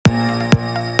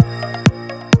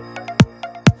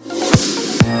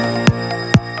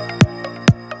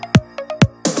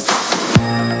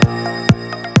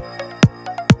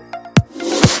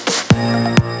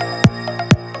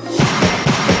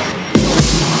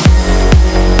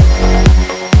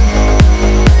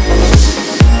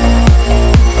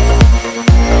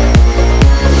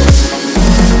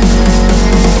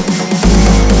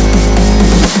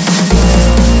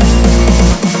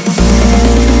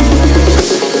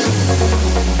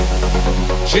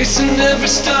Chasing every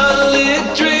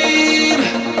starlit dream,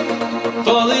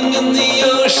 falling in the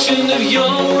ocean of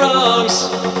your arms.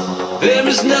 There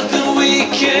is nothing we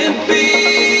can't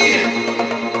be,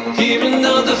 even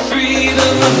all the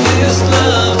freedom of this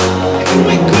love. And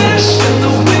we crash in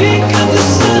the wake of the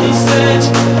sunset.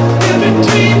 Every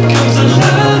dream comes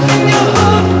alive in your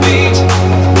heartbeat.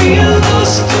 We are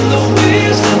lost in the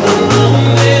waves of the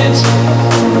moment.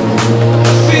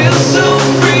 I feel so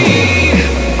free.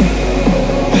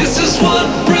 This is what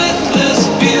breathless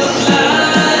feels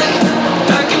like.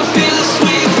 I can feel a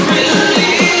sweet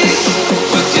release.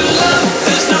 With your love,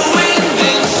 there's no end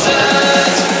in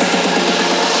sight.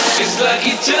 It's like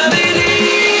eternity.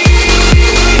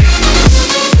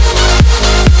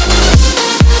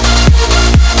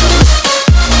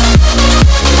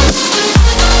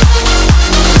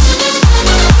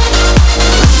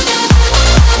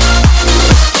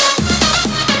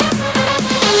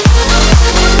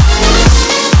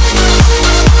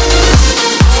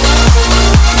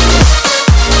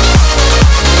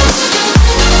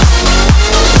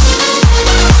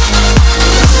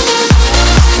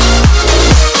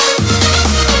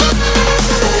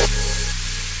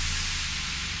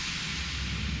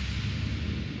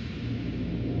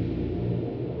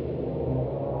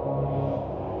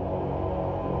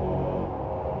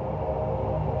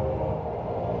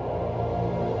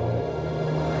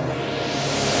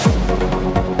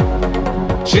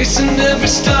 Chasing every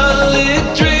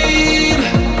starlit dream,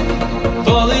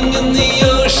 falling in the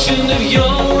ocean of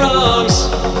your arms.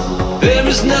 There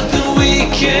is nothing we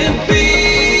can't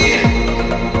be,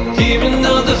 even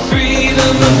all the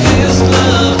freedom of this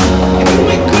love. And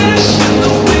we crash in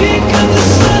the wake of the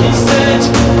sunset.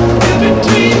 Every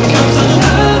dream comes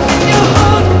alive in your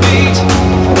heartbeat.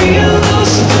 We are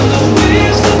lost in the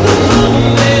waves of the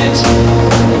moment.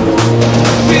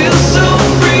 I feel so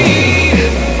free.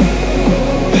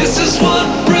 This is what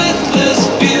breathless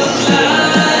feels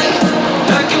like.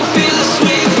 I can feel a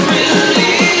sweet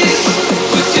release.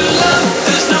 With your love,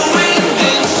 there's no end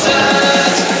in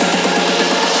sight.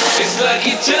 It's like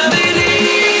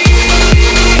eternity.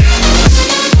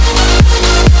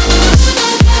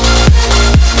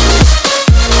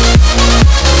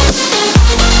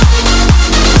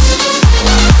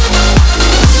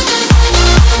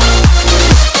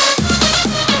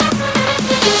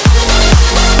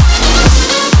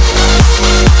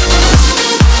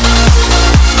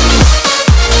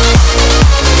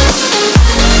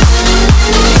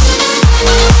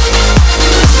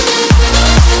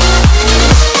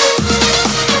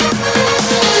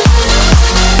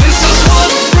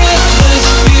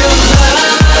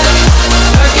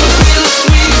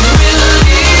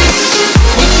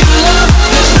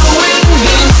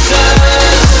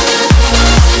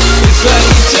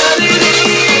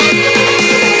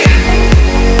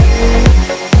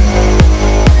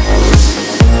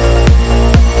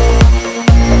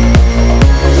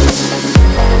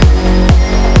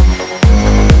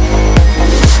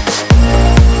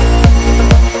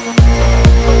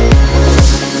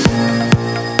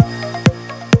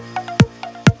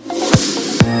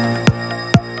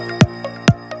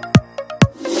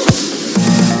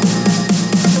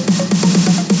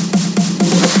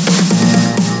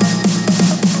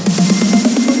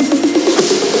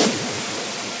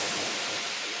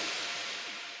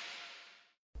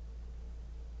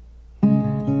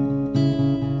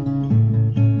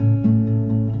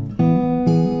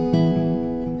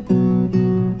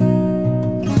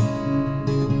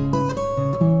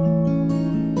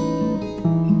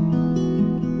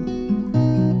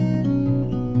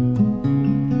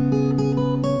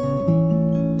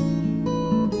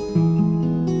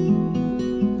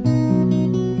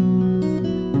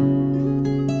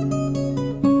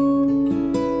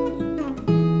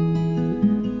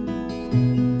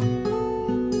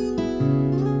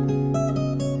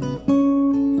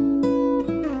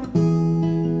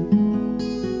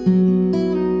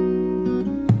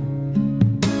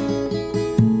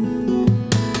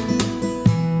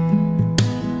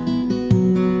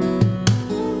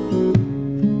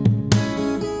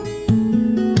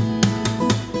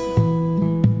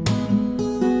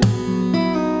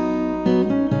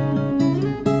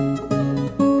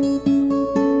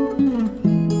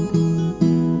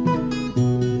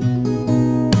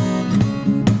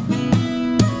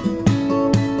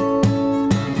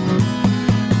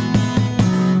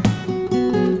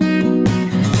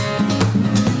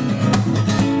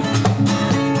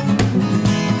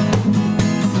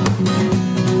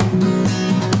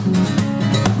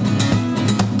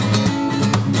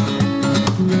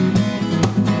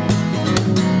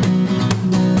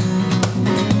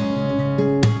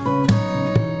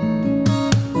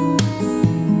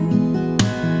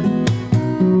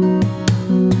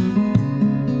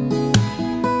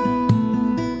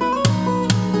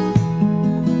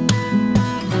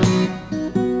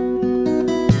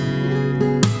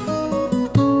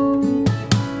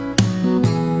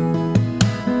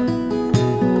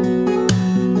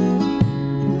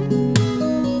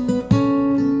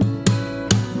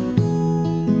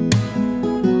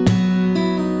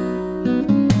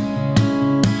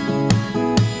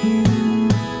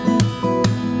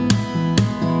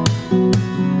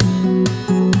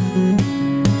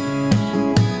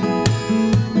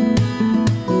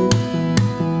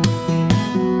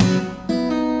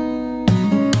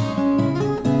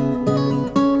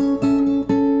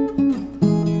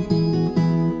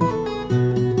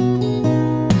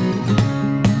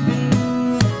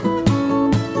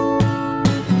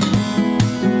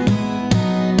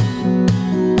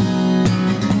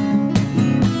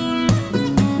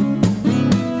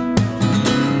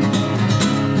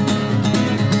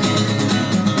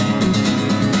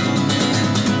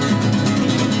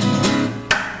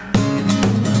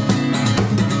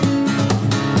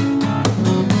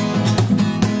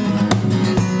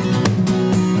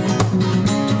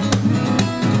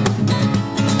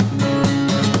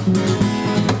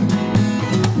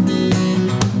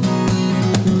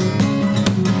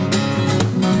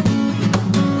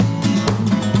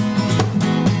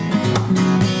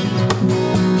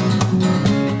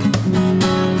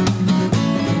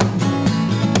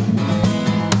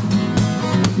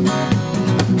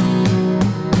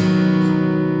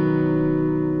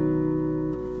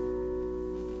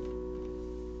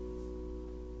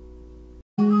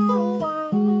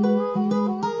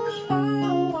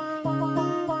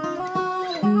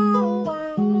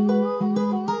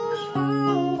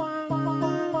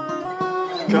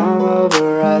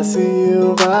 see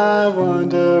you, I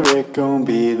wonder it gon'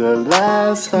 be the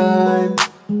last time.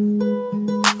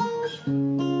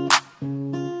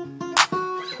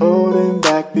 Holding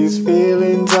back these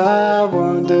feelings, I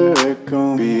wonder it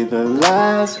gon' be the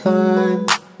last time.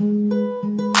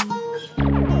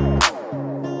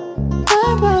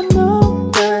 And I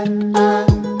know that I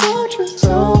want you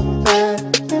so bad.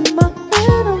 In my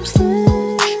head I'm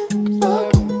singing,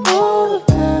 fuck all of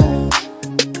that.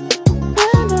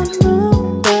 And I know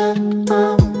that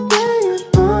I'm playing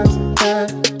parts that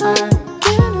I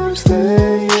can't help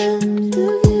staying. You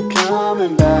keep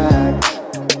coming back,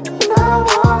 and I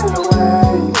want it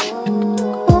away.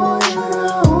 Oh, you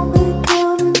only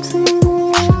come and see me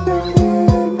after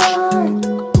midnight.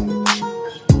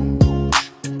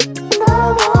 And I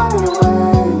want it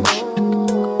away.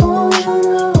 Oh, you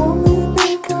only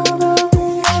think about me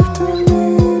after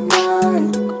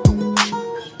midnight.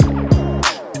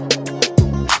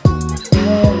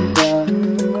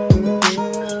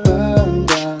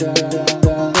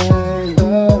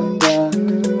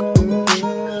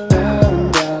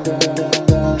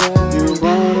 You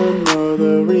wanna know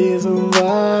the reason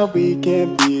why we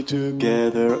can't be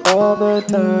together all the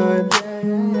time?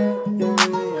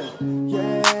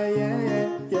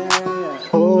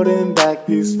 Holding back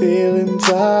these feelings,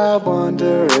 I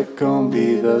wonder it gon'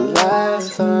 be the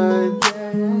last time.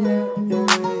 And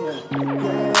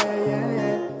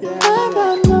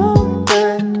I know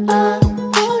that I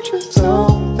want you so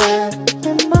bad.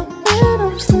 In my head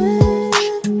I'm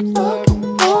singing, fuck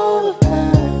all of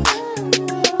that.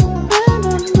 And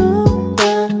I know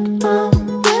that I'm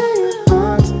playing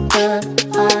parts that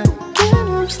I can't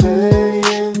help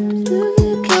staying. You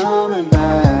keep coming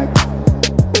back,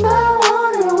 and I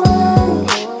want it away.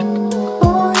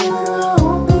 Oh, you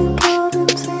only come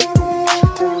and see me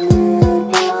after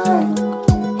midnight.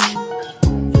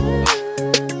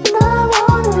 And I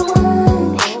want it away.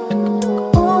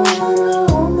 Oh, you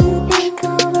only think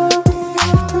about me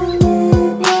after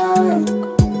midnight.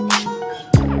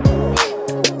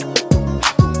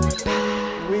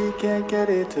 We can't get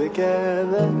it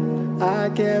together. I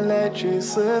can't let you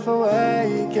slip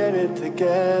away. Get it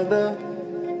together.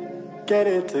 Get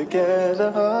it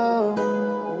together. Oh,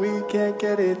 we can't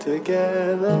get it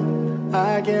together.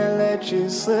 I can't let you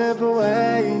slip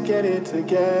away. Get it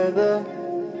together.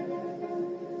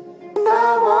 And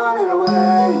I want it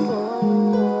away.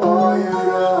 Oh, you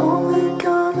only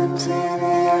come and see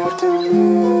me after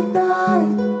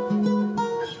midnight.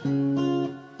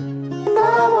 And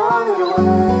I want it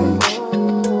away.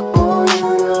 Oh, you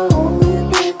only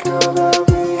think about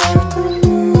me after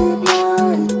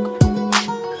midnight.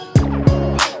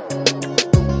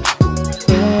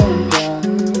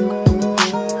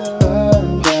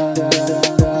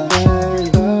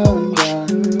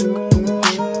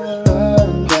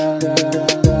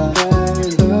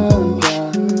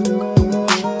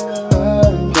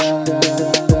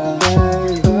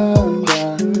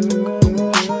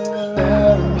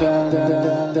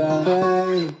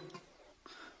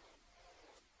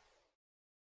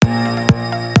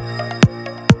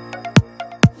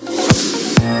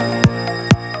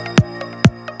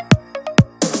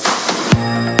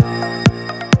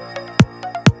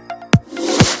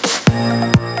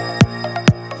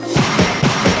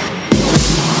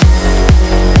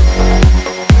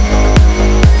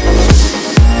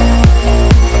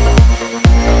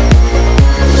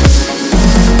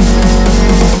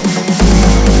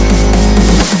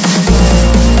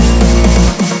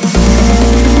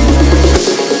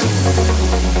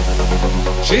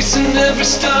 Chasing every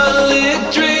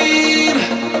starlit dream,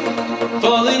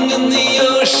 falling in the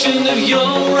ocean of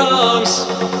your arms.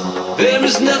 There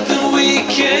is nothing we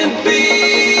can't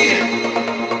be.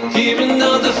 Hearing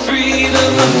all the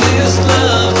freedom of this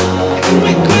love, and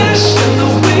we crash in the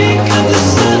wake of the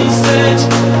sunset.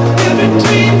 Every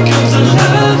dream comes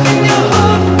alive in your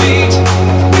heartbeat.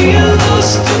 We are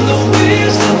lost in the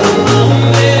waves of the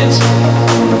moment.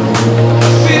 I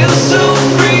feel so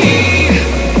free.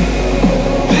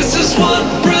 This is what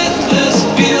breathless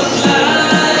feels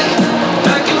like.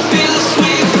 I can feel a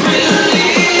sweet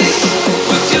release.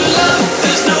 With your love,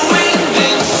 there's no end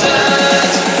in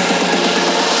sight.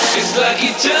 It's like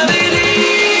eternity.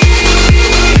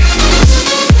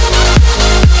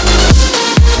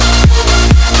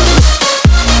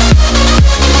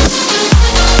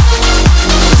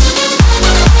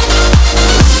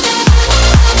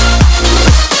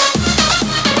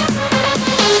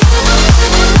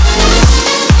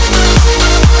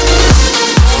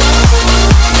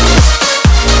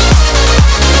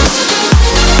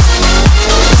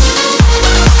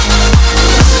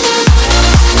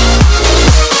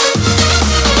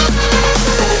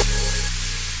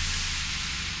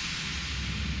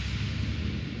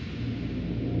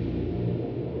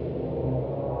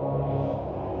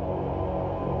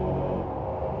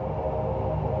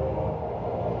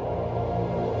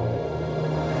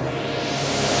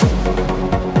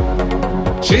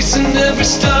 chasing every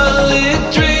starlit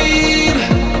dream,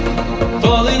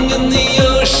 falling in the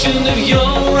ocean of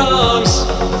your arms.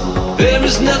 There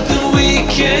is nothing we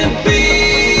can't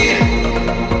be.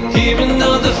 Hearing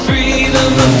all the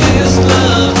freedom of this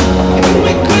love, and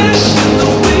we crash in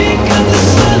the wake of the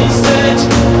sunset.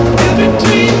 Every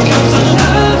dream comes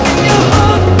alive in your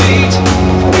heartbeat.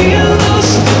 We are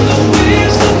lost in the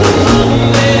waves of the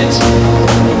moment.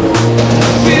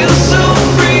 I feel so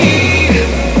free.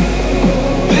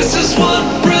 This is what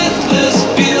breathless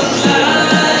feels.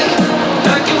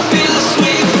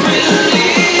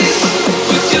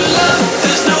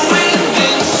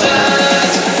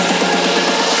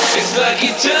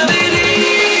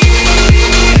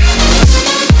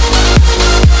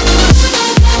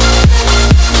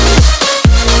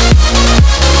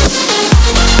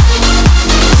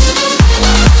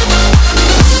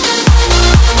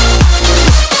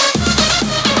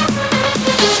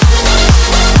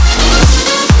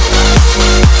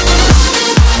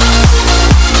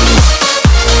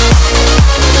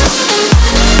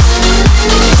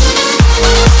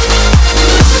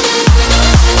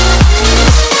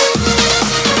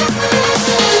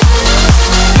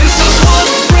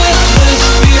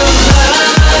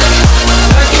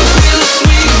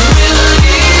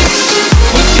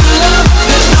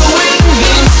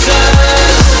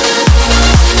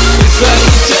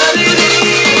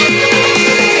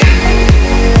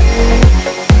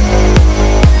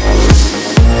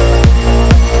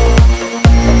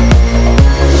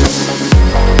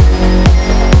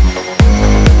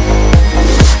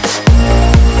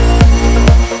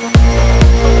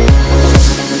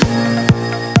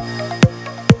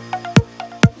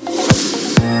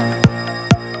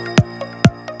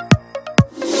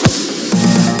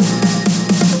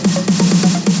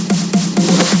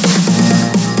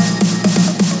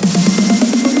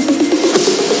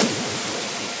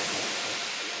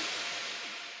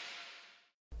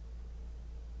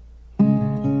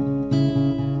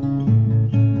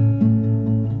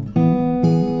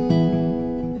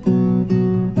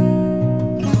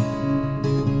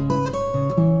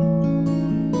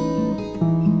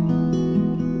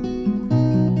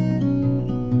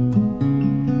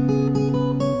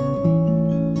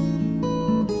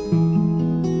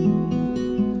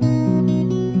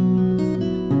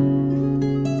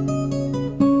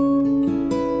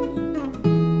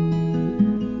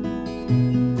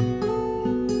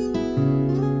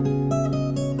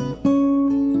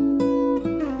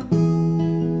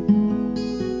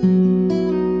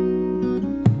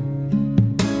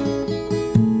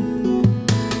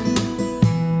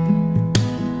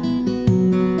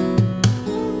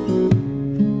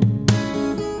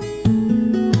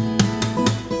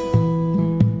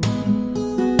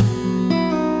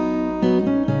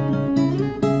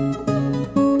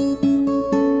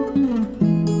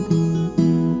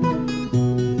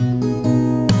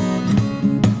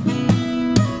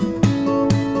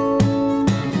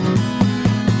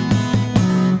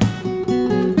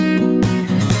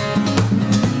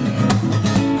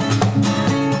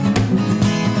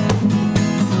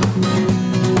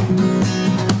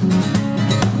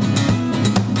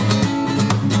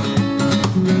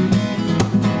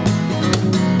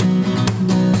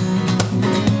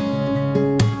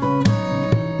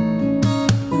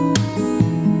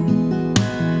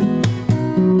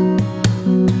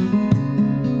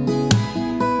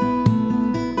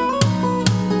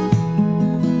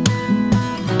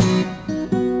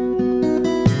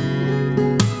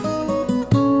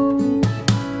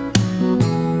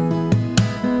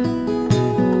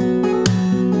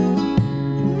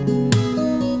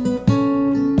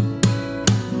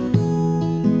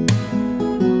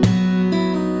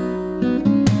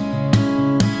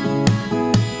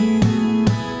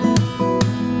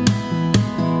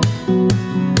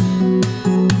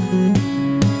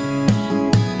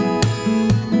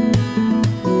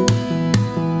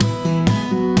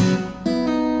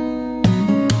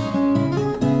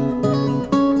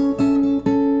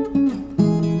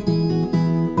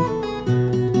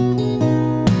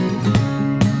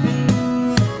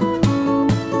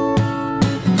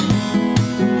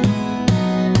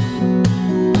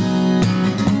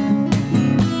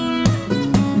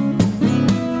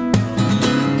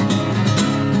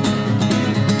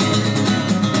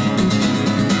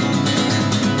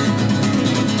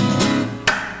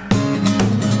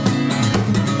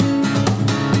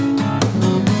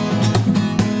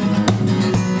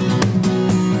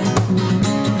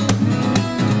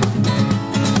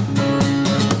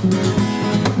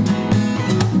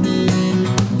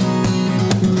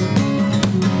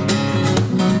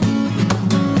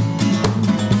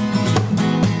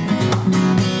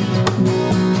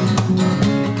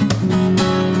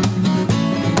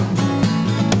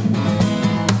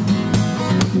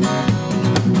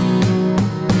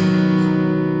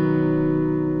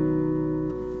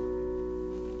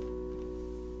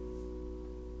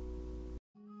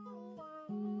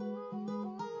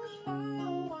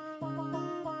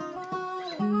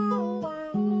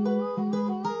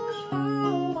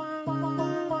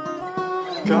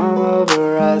 Come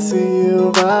over, I see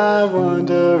you, I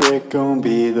wonder it gon'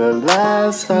 be the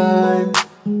last time.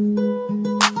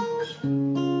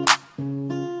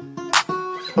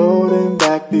 Holding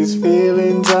back these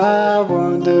feelings, I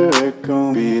wonder it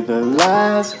gon' be the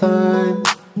last time.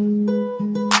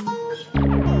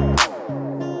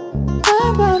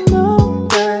 And I know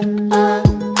that I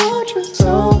want you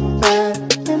so bad.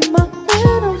 In my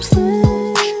head I'm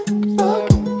singing,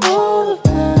 fucking all of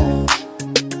that.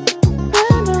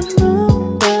 And I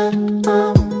know that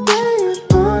I'm saying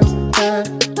words that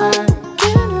I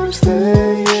can't help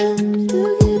saying. You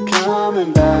keep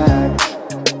coming back,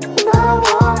 and I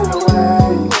want it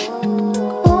away.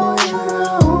 Oh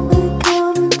yeah, only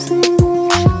come and see me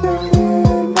after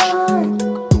midnight.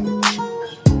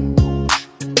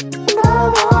 And I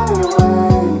want it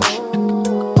away.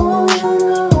 Oh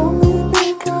yeah, only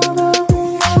think about me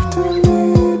after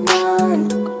midnight.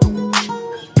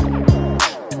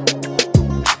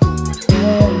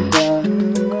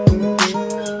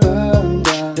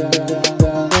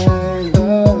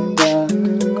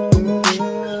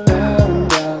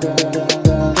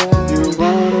 You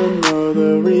wanna know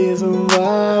the reason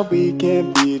why we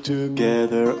can't be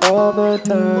together all the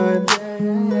time?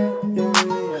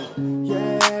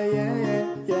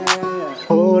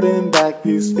 Holding back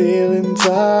these feelings,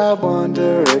 I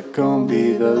wonder it gon'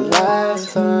 be the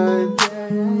last time.